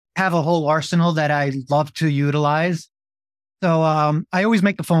have a whole arsenal that I love to utilize. So I always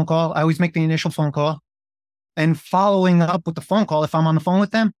make the phone call. I always make the initial phone call. And following up with the phone call, if I'm on the phone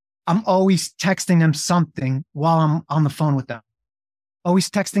with them, I'm always texting them something while I'm on the phone with them. Always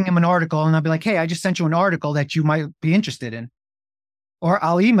texting them an article, and I'll be like, hey, I just sent you an article that you might be interested in. Or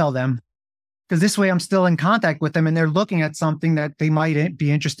I'll email them, because this way I'm still in contact with them and they're looking at something that they might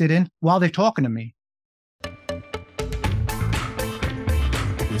be interested in while they're talking to me.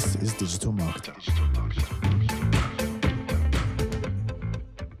 This is digital marketing.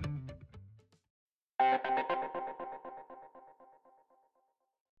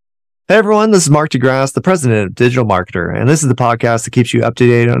 Hey everyone, this is Mark DeGrasse, the president of Digital Marketer, and this is the podcast that keeps you up to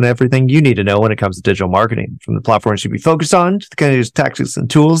date on everything you need to know when it comes to digital marketing, from the platforms you should be focused on to the kind of tactics and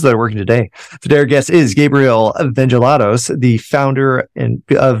tools that are working today. Today, our guest is Gabriel Vangelatos, the founder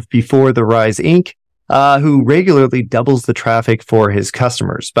of Before the Rise Inc., who regularly doubles the traffic for his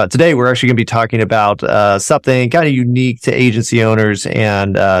customers. But today, we're actually going to be talking about something kind of unique to agency owners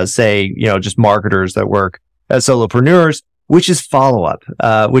and just marketers that work as solopreneurs, which is follow-up,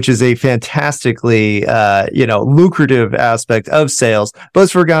 which is a fantastically, lucrative aspect of sales, but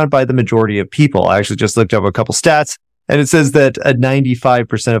it's forgotten by the majority of people. I actually just looked up a couple stats, and it says that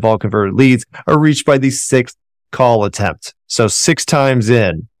 95% of all converted leads are reached by the sixth call attempt. So 6 times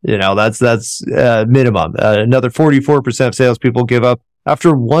in, that's minimum. Another 44% of salespeople give up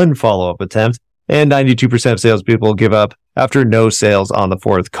after one follow-up attempt, and 92% of salespeople give up after no sales on the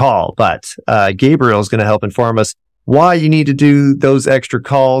 4th call. But Gabriel is going to help inform us why you need to do those extra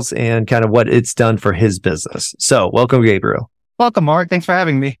calls and kind of what it's done for his business. So welcome, Gabriel. Welcome, Mark. Thanks for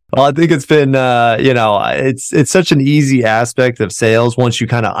having me. Well, I think it's been, it's such an easy aspect of sales once you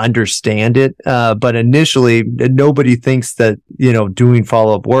kind of understand it. But initially, nobody thinks that, doing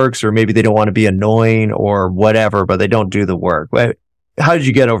follow-up works, or maybe they don't want to be annoying or whatever, but they don't do the work. How did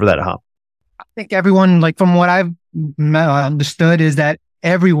you get over that hump? I think everyone, from what I've understood, is that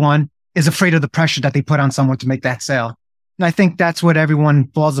everyone is afraid of the pressure that they put on someone to make that sale. And I think that's what everyone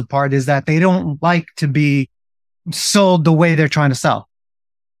falls apart, is that they don't like to be sold the way they're trying to sell.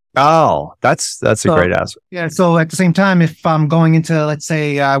 Oh, that's a great aspect. Yeah. So at the same time, if I'm going into, let's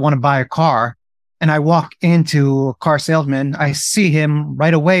say I want to buy a car and I walk into a car salesman, I see him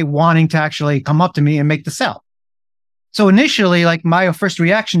right away wanting to actually come up to me and make the sale. So initially, my first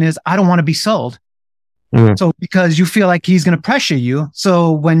reaction is, I don't want to be sold. Mm-hmm. So because you feel like he's going to pressure you.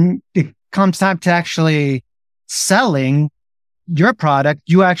 So when it comes time to actually selling your product,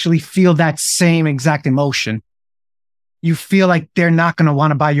 you actually feel that same exact emotion. You feel like they're not going to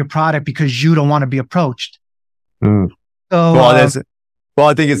want to buy your product because you don't want to be approached. Mm. So,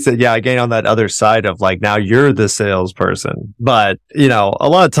 I think it's, again, on that other side of now you're the salesperson. But, a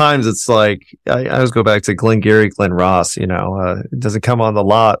lot of times it's I always go back to Glenn Ross, it doesn't come on the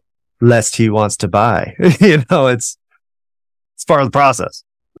lot lest he wants to buy. It's part of the process.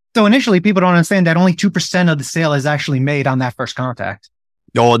 So initially, people don't understand that only 2% of the sale is actually made on that first contact.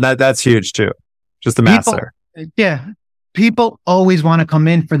 Oh, and that's huge too. Just the math there. Yeah. People always want to come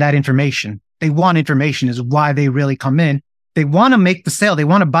in for that information. They want information is why they really come in. They want to make the sale. They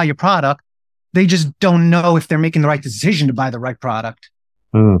want to buy your product. They just don't know if they're making the right decision to buy the right product.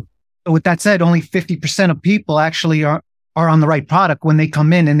 Mm. So with that said, only 50% of people actually are on the right product when they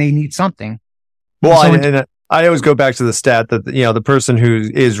come in and they need something. Well, and I always go back to the stat that, the person who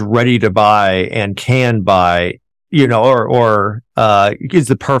is ready to buy and can buy, or is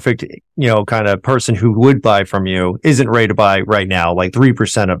the perfect, kind of person who would buy from you isn't ready to buy right now.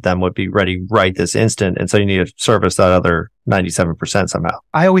 3% of them would be ready right this instant. And so you need to service that other 97% somehow.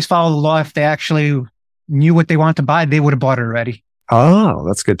 I always follow the law. If they actually knew what they want to buy, they would have bought it already. Oh,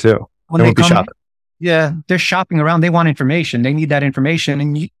 that's good too. When they come, yeah, they're shopping around. They want information. They need that information.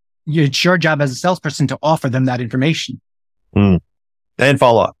 And it's your job as a salesperson to offer them that information. Mm. And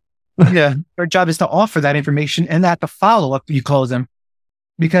follow up. Yeah. Your job is to offer that information, and at the follow up, you close them.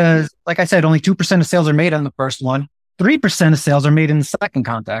 Because like I said, only 2% of sales are made on the first one. 3% of sales are made in the second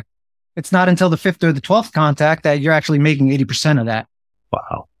contact. It's not until the 5th or the 12th contact that you're actually making 80% of that.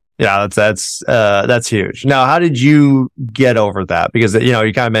 Wow. Yeah, that's huge. Now, how did you get over that? Because, you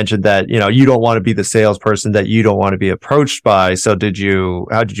kind of mentioned that, you don't want to be the salesperson that you don't want to be approached by. So how did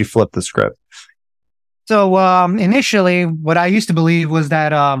you flip the script? So, initially what I used to believe was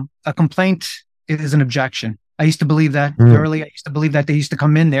that, a complaint is an objection. I used to believe that early. I used to believe that they used to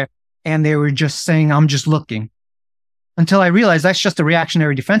come in there and they were just saying, I'm just looking, until I realized that's just a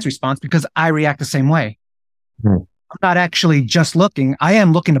reactionary defense response, because I react the same way. Mm. I'm not actually just looking. I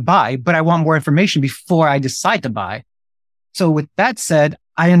am looking to buy, but I want more information before I decide to buy. So with that said,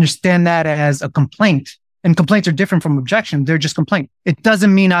 I understand that as a complaint And complaints are different from objection. They're just complaint. It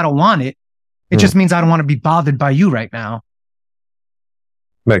doesn't mean I don't want it. It just means I don't want to be bothered by you right now.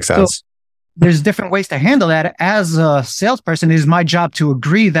 Makes sense. So there's different ways to handle that. As a salesperson, it is my job to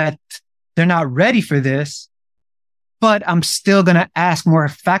agree that they're not ready for this, but I'm still going to ask more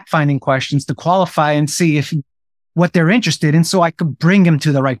fact-finding questions to qualify and see if what they're interested in so I could bring them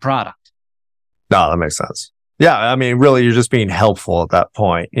to the right product. No, that makes sense. Yeah, I mean, really, you're just being helpful at that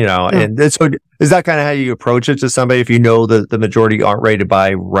point, and so is that kind of how you approach it to somebody? If you know that the majority aren't ready to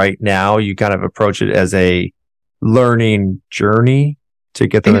buy right now, you kind of approach it as a learning journey to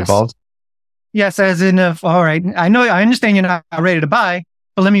get them involved? Yes, as in, all right, I understand you're not ready to buy,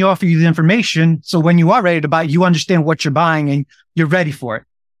 but let me offer you the information. So when you are ready to buy, you understand what you're buying and you're ready for it.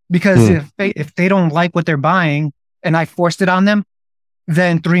 Because if they don't like what they're buying and I forced it on them,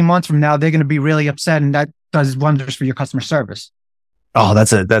 then 3 months from now, they're going to be really upset, and that does wonders for your customer service. Oh,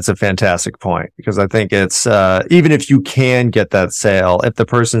 that's a fantastic point, because I think it's, even if you can get that sale, if the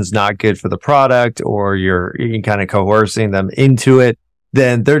person's not good for the product or you're kind of coercing them into it,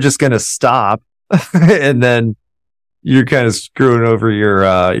 then they're just going to stop. And then you're kind of screwing over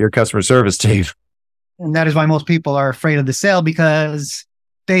your customer service team. And that is why most people are afraid of the sale, because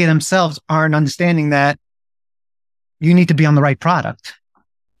they themselves aren't understanding that you need to be on the right product.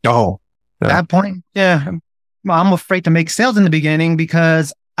 Oh, at that point, I'm afraid to make sales in the beginning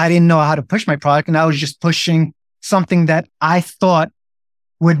because I didn't know how to push my product, and I was just pushing something that I thought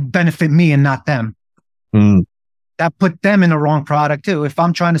would benefit me and not them. That put them in the wrong product too. If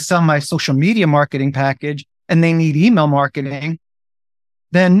I'm trying to sell my social media marketing package and they need email marketing,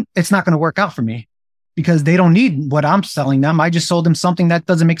 then it's not going to work out for me because they don't need what I'm selling them. I just sold them something that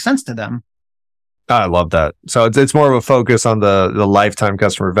doesn't make sense to them. I love that. So it's more of a focus on the lifetime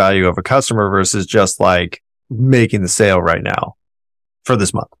customer value of a customer versus just like making the sale right now for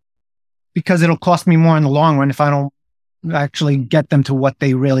this month. Because it'll cost me more in the long run if I don't actually get them to what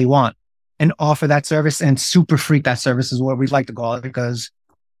they really want and offer that service, and super freak that service is what we'd like to call it, because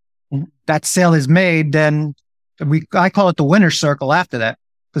that sale is made, then I call it the winner's circle after that.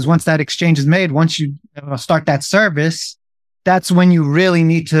 Because once that exchange is made, once you start that service, that's when you really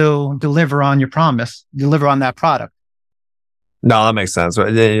need to deliver on your promise, deliver on that product. No, that makes sense.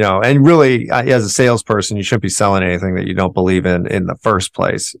 And really, as a salesperson, you shouldn't be selling anything that you don't believe in the first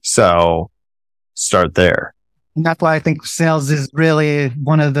place. So start there. And that's why I think sales is really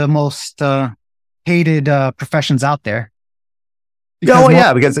one of the most hated professions out there.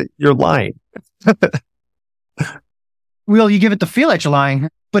 Because you're lying. Well, you give it the feel that you're lying.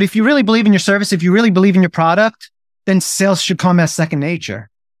 But if you really believe in your service, if you really believe in your product, then sales should come as second nature.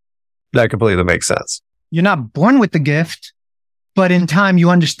 That completely makes sense. You're not born with the gift, but in time you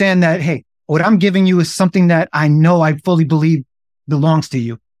understand that, hey, what I'm giving you is something that I know I fully believe belongs to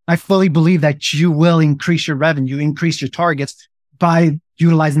you. I fully believe that you will increase your revenue, increase your targets by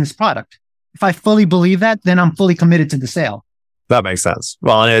utilizing this product. If I fully believe that, then I'm fully committed to the sale. That makes sense.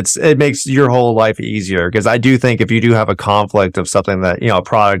 Well, and it makes your whole life easier, because I do think if you do have a conflict of something that, a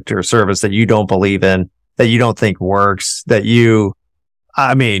product or service that you don't believe in, that you don't think works, what are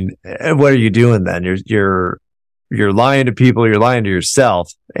you doing then? You're lying to people, you're lying to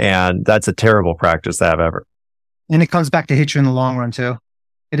yourself, and that's a terrible practice to have ever. And it comes back to hit you in the long run too.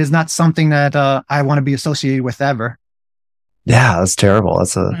 It is not something that I want to be associated with ever. Yeah, that's terrible.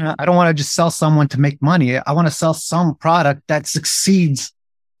 I don't want to just sell someone to make money. I want to sell some product that succeeds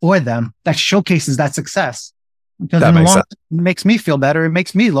for them, that showcases that success. Because that makes sense. It makes me feel better. It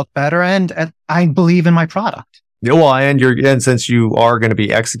makes me look better. And I believe in my product. Yeah, well, and since you are going to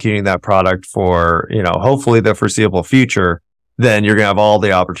be executing that product for, hopefully the foreseeable future, then you're going to have all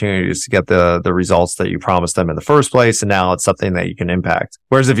the opportunities to get the results that you promised them in the first place. And now it's something that you can impact.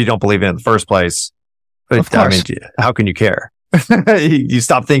 Whereas if you don't believe in the first place, how can you care? You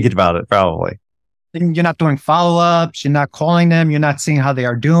stop thinking about it, probably. You're not doing follow-ups. You're not calling them. You're not seeing how they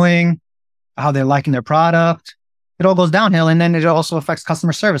are doing, how they're liking their product. It all goes downhill. And then it also affects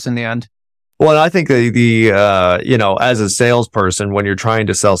customer service in the end. Well, I think as a salesperson, when you're trying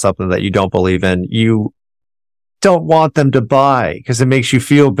to sell something that you don't believe in, you don't want them to buy because it makes you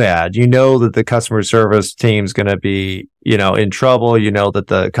feel bad. You know that the customer service team's going to be, in trouble. You know that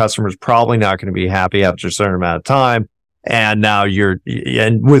the customer's probably not going to be happy after a certain amount of time. And now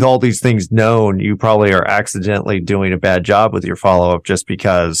and with all these things known, you probably are accidentally doing a bad job with your follow-up just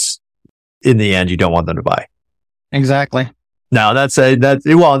because in the end, you don't want them to buy. Exactly. Now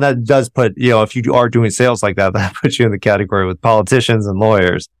that does put, if you are doing sales like that, that puts you in the category with politicians and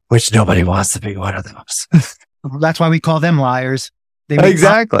lawyers, which nobody wants to be one of those. That's why we call them liars.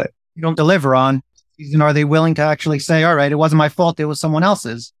 Exactly. You don't deliver on. Are they willing to actually say, all right, it wasn't my fault, it was someone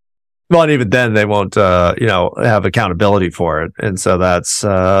else's? Well, and even then they won't, have accountability for it. And so that's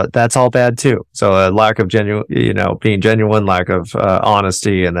all bad too. So a lack of genuine, being genuine, lack of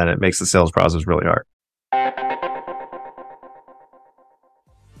honesty, and then it makes the sales process really hard.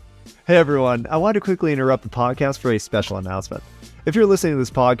 Hey everyone, I want to quickly interrupt the podcast for a special announcement. If you're listening to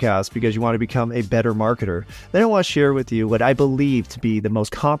this podcast because you want to become a better marketer, then I want to share with you what I believe to be the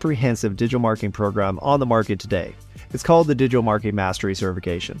most comprehensive digital marketing program on the market today. It's called the Digital Marketing Mastery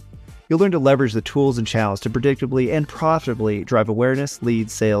Certification. You'll learn to leverage the tools and channels to predictably and profitably drive awareness,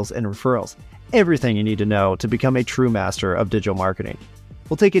 leads, sales, and referrals. Everything you need to know to become a true master of digital marketing.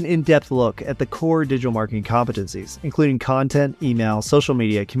 We'll take an in-depth look at the core digital marketing competencies, including content, email, social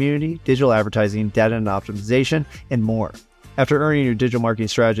media, community, digital advertising, data and optimization, and more. After earning your digital marketing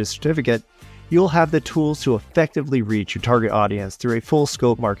strategist certificate, you'll have the tools to effectively reach your target audience through a full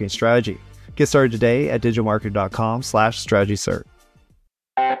scope marketing strategy. Get started today at digitalmarketer.com/strategy-cert.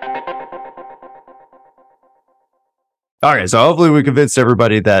 All right, so hopefully we convinced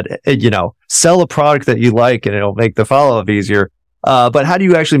everybody that, sell a product that you like and it'll make the follow-up easier. But how do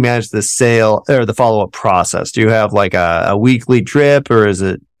you actually manage the sale or the follow-up process? Do you have like a weekly drip, or is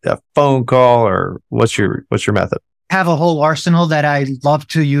it a phone call, or what's your method? Have a whole arsenal that I love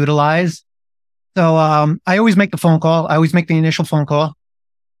to utilize. So I always make the phone call. I always make the initial phone call.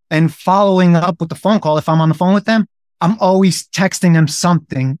 And following up with the phone call, if I'm on the phone with them, I'm always texting them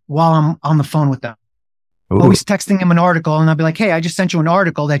something while I'm on the phone with them. Ooh. Always texting them an article, and I'll be like, hey, I just sent you an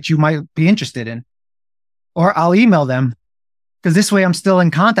article that you might be interested in. Or I'll email them, because this way I'm still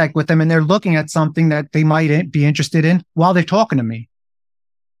in contact with them and they're looking at something that they might be interested in while they're talking to me.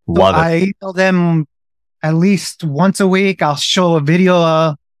 Love it. I email them at least once a week. I'll show a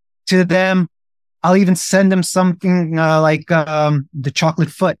video to them. I'll even send them something like the chocolate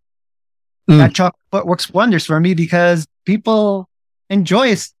foot. That chocolate foot works wonders for me because people enjoy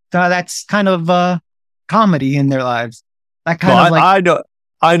it. That's kind of comedy in their lives. That kind of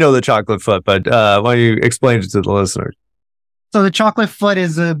I know the chocolate foot, but why don't you explain it to the listeners? So the chocolate foot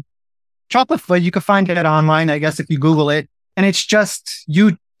is a chocolate foot. You can find it online, I guess, if you Google it. And it's just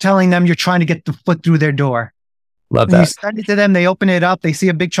you telling them you're trying to get the foot through their door. Love When that. you send it to them, they open it up. They see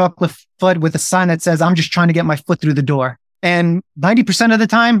a big chocolate foot with a sign that says, I'm just trying to get my foot through the door. And 90% of the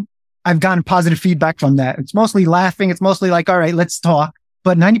time, I've gotten positive feedback from that. It's mostly laughing. It's mostly like, all right, let's talk.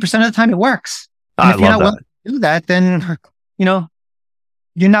 But 90% of the time, it works. And if you're not willing to do that, then,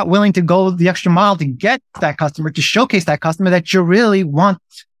 you're not willing to go the extra mile to get that customer, to showcase that customer that you really want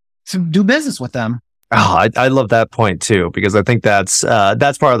to do business with them. Oh, I love that point too, because I think that's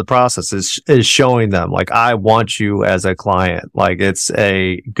part of the process is showing them, like, I want you as a client. Like, it's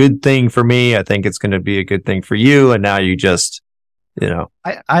a good thing for me. I think it's going to be a good thing for you. And now you just,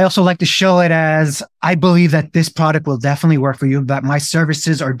 I also like to show it as, I believe that this product will definitely work for you, that my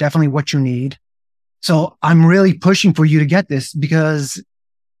services are definitely what you need. So I'm really pushing for you to get this because,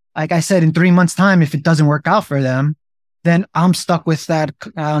 like I said, in 3 months' time, if it doesn't work out for them, then I'm stuck with that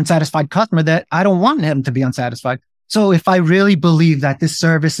unsatisfied customer that I don't want him to be unsatisfied. So if I really believe that this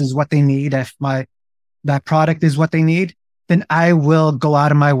service is what they need, if that product is what they need, then I will go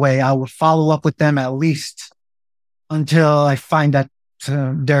out of my way. I will follow up with them at least until I find that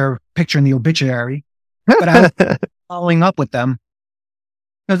their picture in the obituary. But I'm following up with them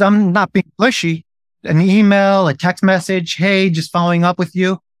because I'm not being pushy. An email, a text message, hey, just following up with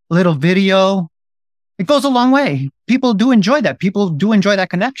you, a little video. It goes a long way. People do enjoy that. People do enjoy that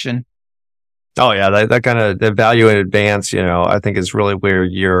connection. Oh yeah, that kind of the value in advance, I think is really where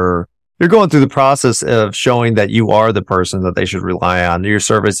you're going through the process of showing that you are the person that they should rely on. Your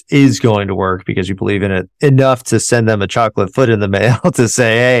service is going to work because you believe in it enough to send them a chocolate foot in the mail to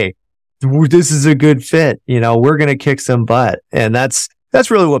say, hey, this is a good fit. We're going to kick some butt. And that's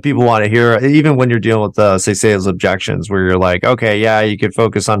really what people want to hear, even when you're dealing with, say, sales objections, where you're like, okay, yeah, you could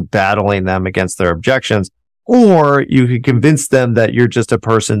focus on battling them against their objections, or you could convince them that you're just a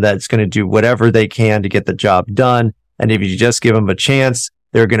person that's going to do whatever they can to get the job done. And if you just give them a chance,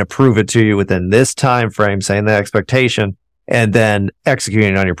 they're going to prove it to you within this time frame, saying the expectation, and then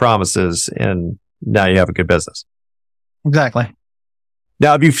executing on your promises. And now you have a good business. Exactly.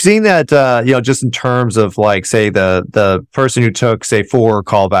 Now, have you seen that, just in terms of, like, say, the person who took, say, 4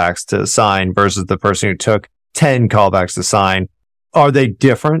 callbacks to sign versus the person who took 10 callbacks to sign, are they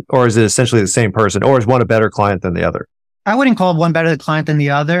different, or is it essentially the same person, or is one a better client than the other? I wouldn't call one better client than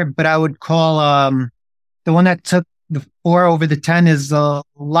the other, but I would call the one that took the 4 over the 10 is a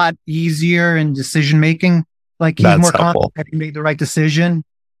lot easier in decision making. Like, he's more confident that he made the right decision.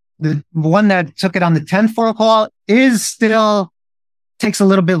 The one that took it on the 10th phone call is still takes a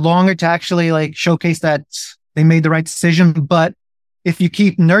little bit longer to actually, like, showcase that they made the right decision, but if you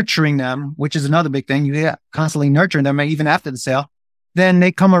keep nurturing them, which is another big thing, constantly nurturing them even after the sale, then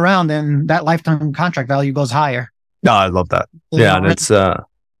they come around and that lifetime contract value goes higher. No, I love that. Yeah. And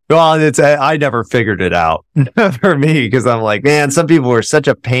I never figured it out for me because I'm like, man, some people were such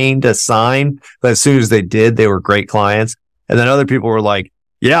a pain to sign, but as soon as they did, they were great clients. And then other people were like,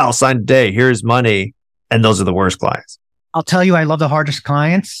 yeah, I'll sign today. Here's money. And those are the worst clients. I'll tell you, I love the hardest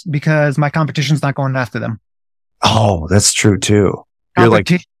clients because my competition's not going after them. Oh, that's true too. You're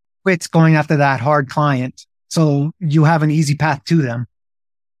like, it's going after that hard client. So you have an easy path to them.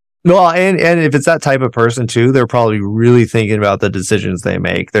 well, and if it's that type of person too, they're probably really thinking about the decisions they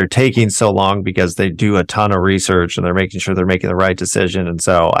make. They're taking so long because they do a ton of research and they're making sure they're making the right decision. And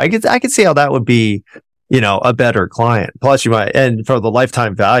so I could see how that would be, a better client. Plus you might, and for the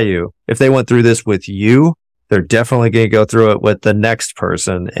lifetime value, if they went through this with you, they're definitely going to go through it with the next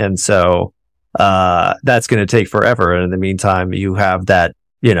person. And so, that's going to take forever. And in the meantime, you have that,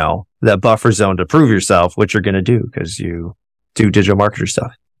 that buffer zone to prove yourself, which you're going to do because you do digital marketer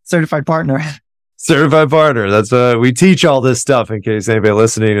stuff. Certified partner. Certified partner. That's we teach all this stuff in case anybody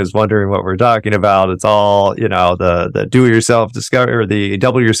listening is wondering what we're talking about. It's all, the do it yourself discovery or the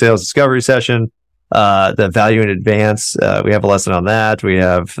double your sales discovery session, the value in advance. We have a lesson on that. We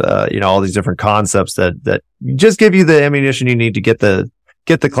have, all these different concepts that just give you the ammunition you need to get the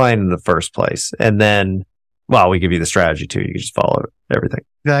client in the first place. And then, we give you the strategy too. You can just follow everything.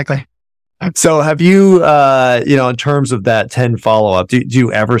 Exactly. So have you, in terms of that 10 follow up, do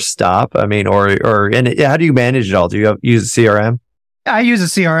you ever stop? I mean, and how do you manage it all? Do you use a CRM? I use a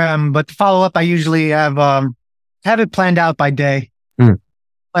CRM, but the follow up, I usually have it planned out by day.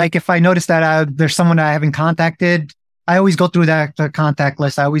 Like if I notice that there's someone that I haven't contacted, I always go through the contact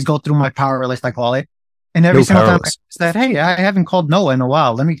list. I always go through my power list, I call it. And every single time I said, hey, I haven't called Noah in a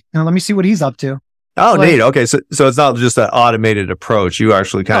while. Let me see what he's up to. Oh, neat. Okay. So it's not just an automated approach. You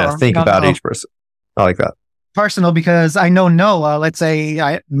actually kind of think about each person. I like that. Personal, because I know Noah, let's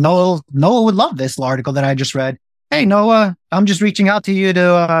say Noah would love this article that I just read. Hey, Noah, I'm just reaching out to you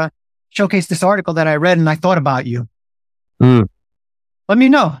to showcase this article that I read and I thought about you. Let me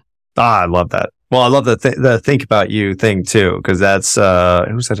know. I love that. Well, I love the think about you thing too, because that's, who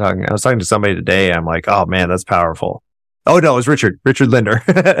was I talking? I was talking to somebody today. I'm like, oh man, that's powerful. Oh no, it was Richard Linder.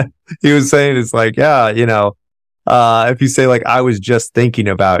 He was saying, it's like, yeah, if you say like, I was just thinking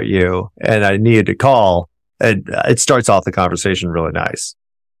about you and I needed to call, and it starts off the conversation really nice.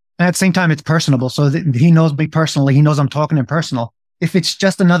 And at the same time, it's personable. So he knows me personally. He knows I'm talking in personal. If it's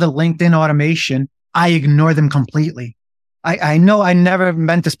just another LinkedIn automation, I ignore them completely. I know I never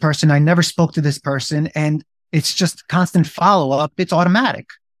met this person. I never spoke to this person, and it's just constant follow up. It's automatic.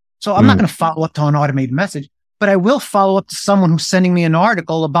 So I'm not going to follow up to an automated message, but I will follow up to someone who's sending me an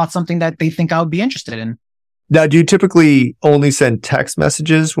article about something that they think I would be interested in. Now, do you typically only send text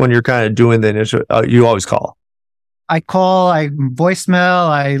messages when you're kind of doing the initial, you always call? I call, I voicemail,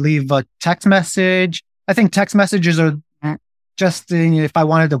 I leave a text message. I think text messages are just if I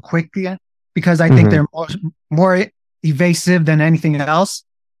wanted to quick, because I think they're more evasive than anything else.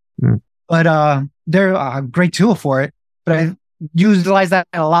 But they're a great tool for it. But I utilize that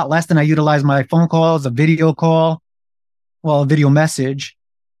a lot less than I utilize my phone calls, a video call, a video message.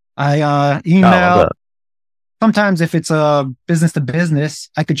 I email. Sometimes if it's a business to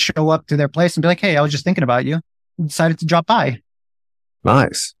business, I could show up to their place and be like, hey, I was just thinking about you. Decided to drop by.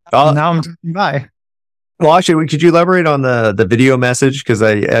 Nice. Now I'm dropping by. Well, actually, could you elaborate on the video message? Because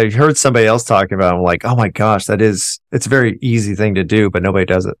I heard somebody else talking about it. I'm like, oh my gosh, it's a very easy thing to do, but nobody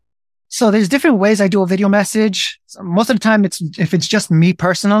does it. So there's different ways I do a video message. So most of the time, if it's just me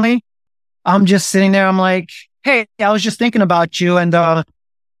personally, I'm just sitting there. I'm like, hey, I was just thinking about you. And I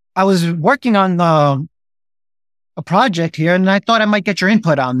was working on a project here, and I thought I might get your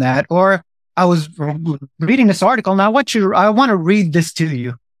input on that. Or I was reading this article, and I want to read this to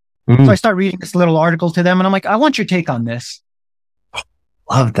you. So I start reading this little article to them, and I'm like, I want your take on this.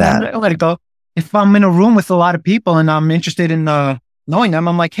 Love that. I let it go. If I'm in a room with a lot of people and I'm interested in knowing them,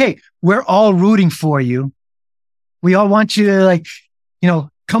 I'm like, hey, we're all rooting for you. We all want you to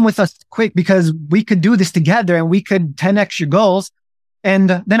come with us quick because we could do this together and we could 10x your goals.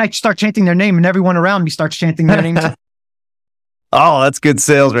 And then I start chanting their name and everyone around me starts chanting their name. Oh, that's good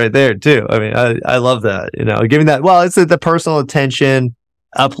sales right there too. I mean, I love that, giving that. Well, it's the personal attention,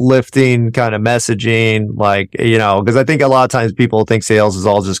 uplifting kind of messaging, because I think a lot of times people think sales is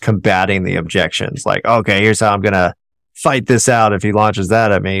all just combating the objections. Like, okay, here's how I'm going to fight this out if he launches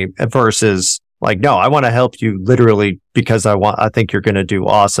that at me, versus like, no, I want to help you literally because I think you're going to do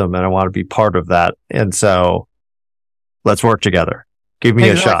awesome and I want to be part of that. And so let's work together. Give me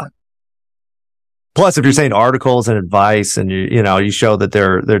a shot. Plus, if you're saying articles and advice, and you show that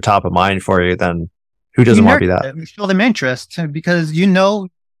they're top of mind for you, then who doesn't want to be that? You show them interest because you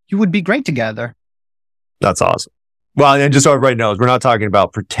would be great together. That's awesome. Well, and just so everybody knows, we're not talking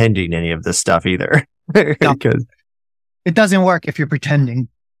about pretending any of this stuff either. No, it doesn't work if you're pretending.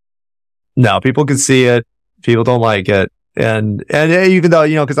 No, people can see it. People don't like it. And even though,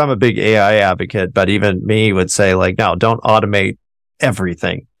 because I'm a big AI advocate, but even me would say like, no, don't automate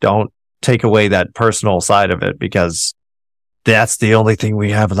everything. Don't take away that personal side of it because that's the only thing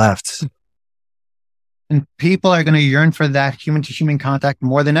we have left. And people are going to yearn for that human to human contact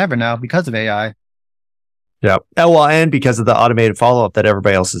more than ever now because of AI. Yeah. And because of the automated follow-up that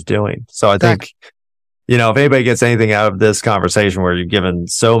everybody else is doing. So I think, if anybody gets anything out of this conversation where you've given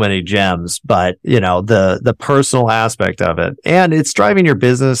so many gems, but the personal aspect of it, and it's driving your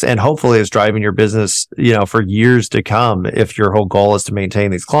business, and hopefully it's driving your business, for years to come. If your whole goal is to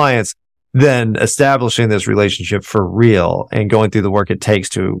maintain these clients, then establishing this relationship for real and going through the work it takes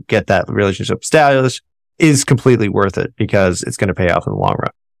to get that relationship established is completely worth it because it's going to pay off in the long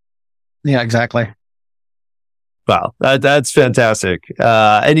run. Yeah, exactly. Wow, that's fantastic.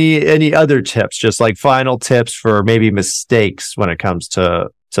 Any other tips, just like final tips for maybe mistakes when it comes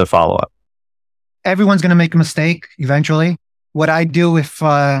to follow up? Everyone's going to make a mistake eventually. What I do if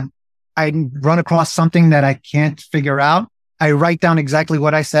I run across something that I can't figure out, I write down exactly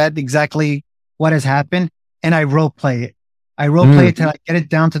what I said, exactly what has happened, and I role play it. I role play it till I get it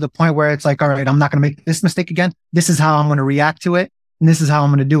down to the point where it's like, all right, I'm not going to make this mistake again. This is how I'm going to react to it, and this is how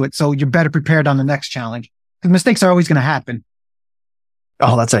I'm going to do it. So you're better prepared on the next challenge. Because mistakes are always going to happen.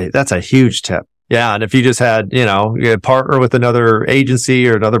 Oh, that's a huge tip. Yeah. And if you just had, you partner with another agency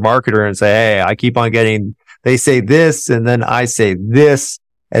or another marketer and say, hey, I keep on getting, they say this and then I say this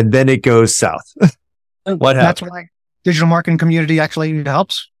and then it goes south. What happens? That's why digital marketing community actually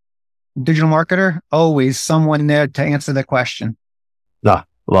helps. Digital marketer, always someone there to answer the question. No,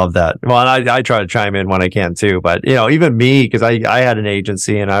 love that. Well, and I try to chime in when I can too, but even me, because I had an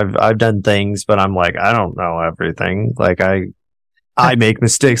agency and I've done things, but I'm like, I don't know everything. Like I make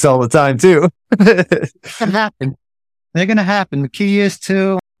mistakes all the time too. It's gonna happen. They're gonna happen. The key is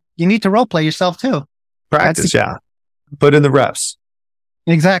you need to role play yourself too. Practice, yeah. Put in the reps.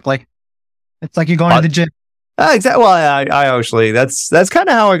 Exactly. It's like you're going to the gym. Exactly. Well, I actually, that's kind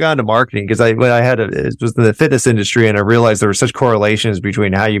of how I got into marketing because it was in the fitness industry and I realized there were such correlations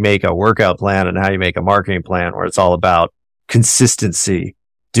between how you make a workout plan and how you make a marketing plan, where it's all about consistency,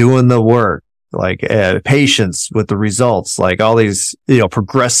 doing the work, like patience with the results, like all these,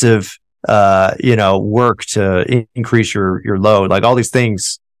 progressive, work to increase your load, like all these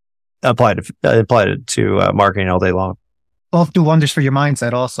things apply to marketing all day long. Both do wonders for your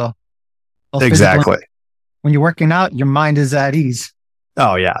mindset also. Both exactly. When you're working out, your mind is at ease.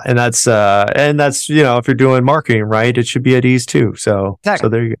 Oh yeah. And that's, if you're doing marketing, right, it should be at ease too. So, exactly. So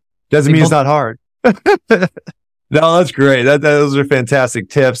there you go. Doesn't mean it's not hard. No, that's great. Those are fantastic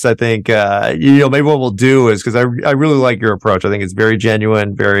tips. I think, maybe what we'll do is, cause I really like your approach. I think it's very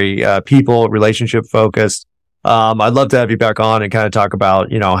genuine, very, people, relationship focused. I'd love to have you back on and kind of talk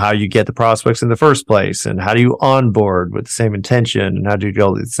about, how you get the prospects in the first place and how do you onboard with the same intention and how do you do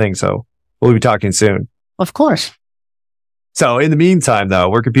all these things. So we'll be talking soon. Of course. So in the meantime, though,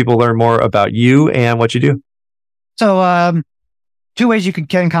 where can people learn more about you and what you do? So, 2 ways you could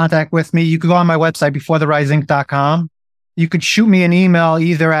get in contact with me. You could go on my website, beforetherriseinc.com. You could shoot me an email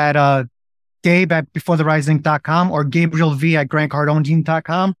either at Gabe at beforetherriseinc.com or Gabriel V at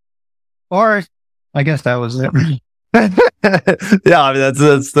grantcardone.com. Or I guess that was it. Yeah, I mean,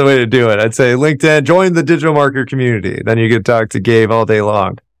 that's the way to do it. I'd say LinkedIn, join the digital marketer community. Then you can talk to Gabe all day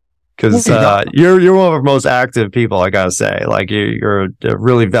long. Because you're one of our most active people, I gotta say. Like you're a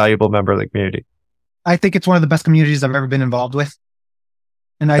really valuable member of the community. I think it's one of the best communities I've ever been involved with.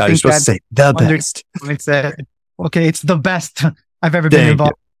 And I think you're supposed to say the best. Okay, it's the best I've ever been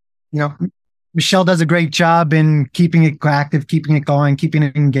involved. Michelle does a great job in keeping it active, keeping it going, keeping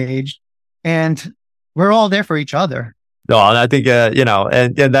it engaged, and we're all there for each other. No, and I think,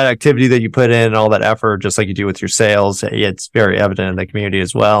 and that activity that you put in and all that effort, just like you do with your sales, it's very evident in the community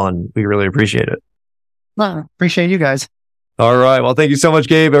as well. And we really appreciate it. Well, appreciate you guys. All right. Well, thank you so much,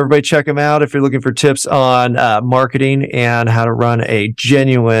 Gabe. Everybody check him out if you're looking for tips on marketing and how to run a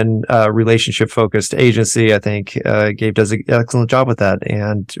genuine relationship focused agency. I think Gabe does an excellent job with that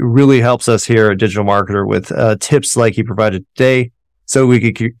and really helps us here at Digital Marketer with tips like he provided today so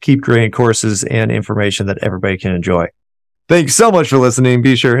we could keep creating courses and information that everybody can enjoy. Thanks so much for listening.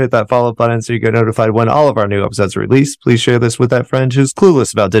 Be sure to hit that follow button so you get notified when all of our new episodes are released. Please share this with that friend who's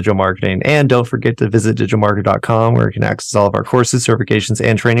clueless about digital marketing. And don't forget to visit digitalmarketer.com where you can access all of our courses, certifications,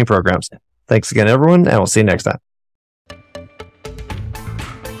 and training programs. Thanks again, everyone, and we'll see you next time.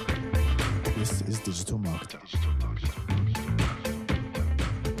 This is digital marketing.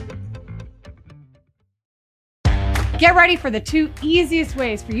 Get ready for the 2 easiest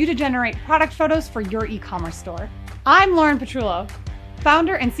ways for you to generate product photos for your e-commerce store. I'm Lauren Petrullo,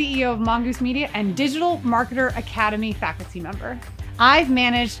 founder and CEO of Mongoose Media and Digital Marketer Academy faculty member. I've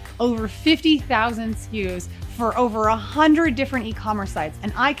managed over 50,000 SKUs for over 100 different e-commerce sites,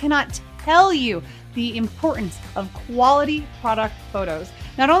 and I cannot tell you the importance of quality product photos.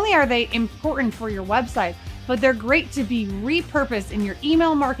 Not only are they important for your website, but they're great to be repurposed in your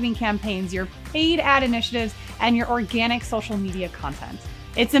email marketing campaigns, your paid ad initiatives, and your organic social media content.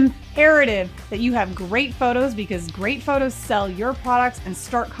 It's imperative that you have great photos because great photos sell your products and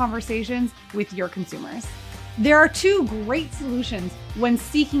start conversations with your consumers. There are 2 great solutions when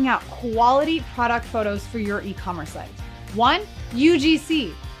seeking out quality product photos for your e-commerce site. 1,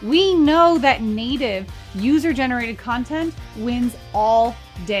 UGC. We know that native user-generated content wins all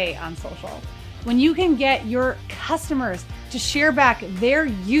day on social. When you can get your customers to share back their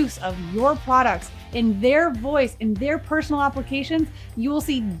use of your products in their voice, in their personal applications, you will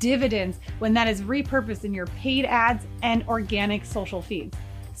see dividends when that is repurposed in your paid ads and organic social feeds.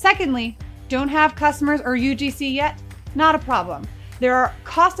 Secondly, don't have customers or UGC yet? Not a problem. There are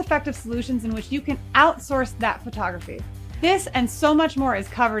cost-effective solutions in which you can outsource that photography. This and so much more is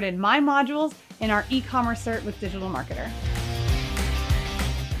covered in my modules in our e-commerce cert with Digital Marketer.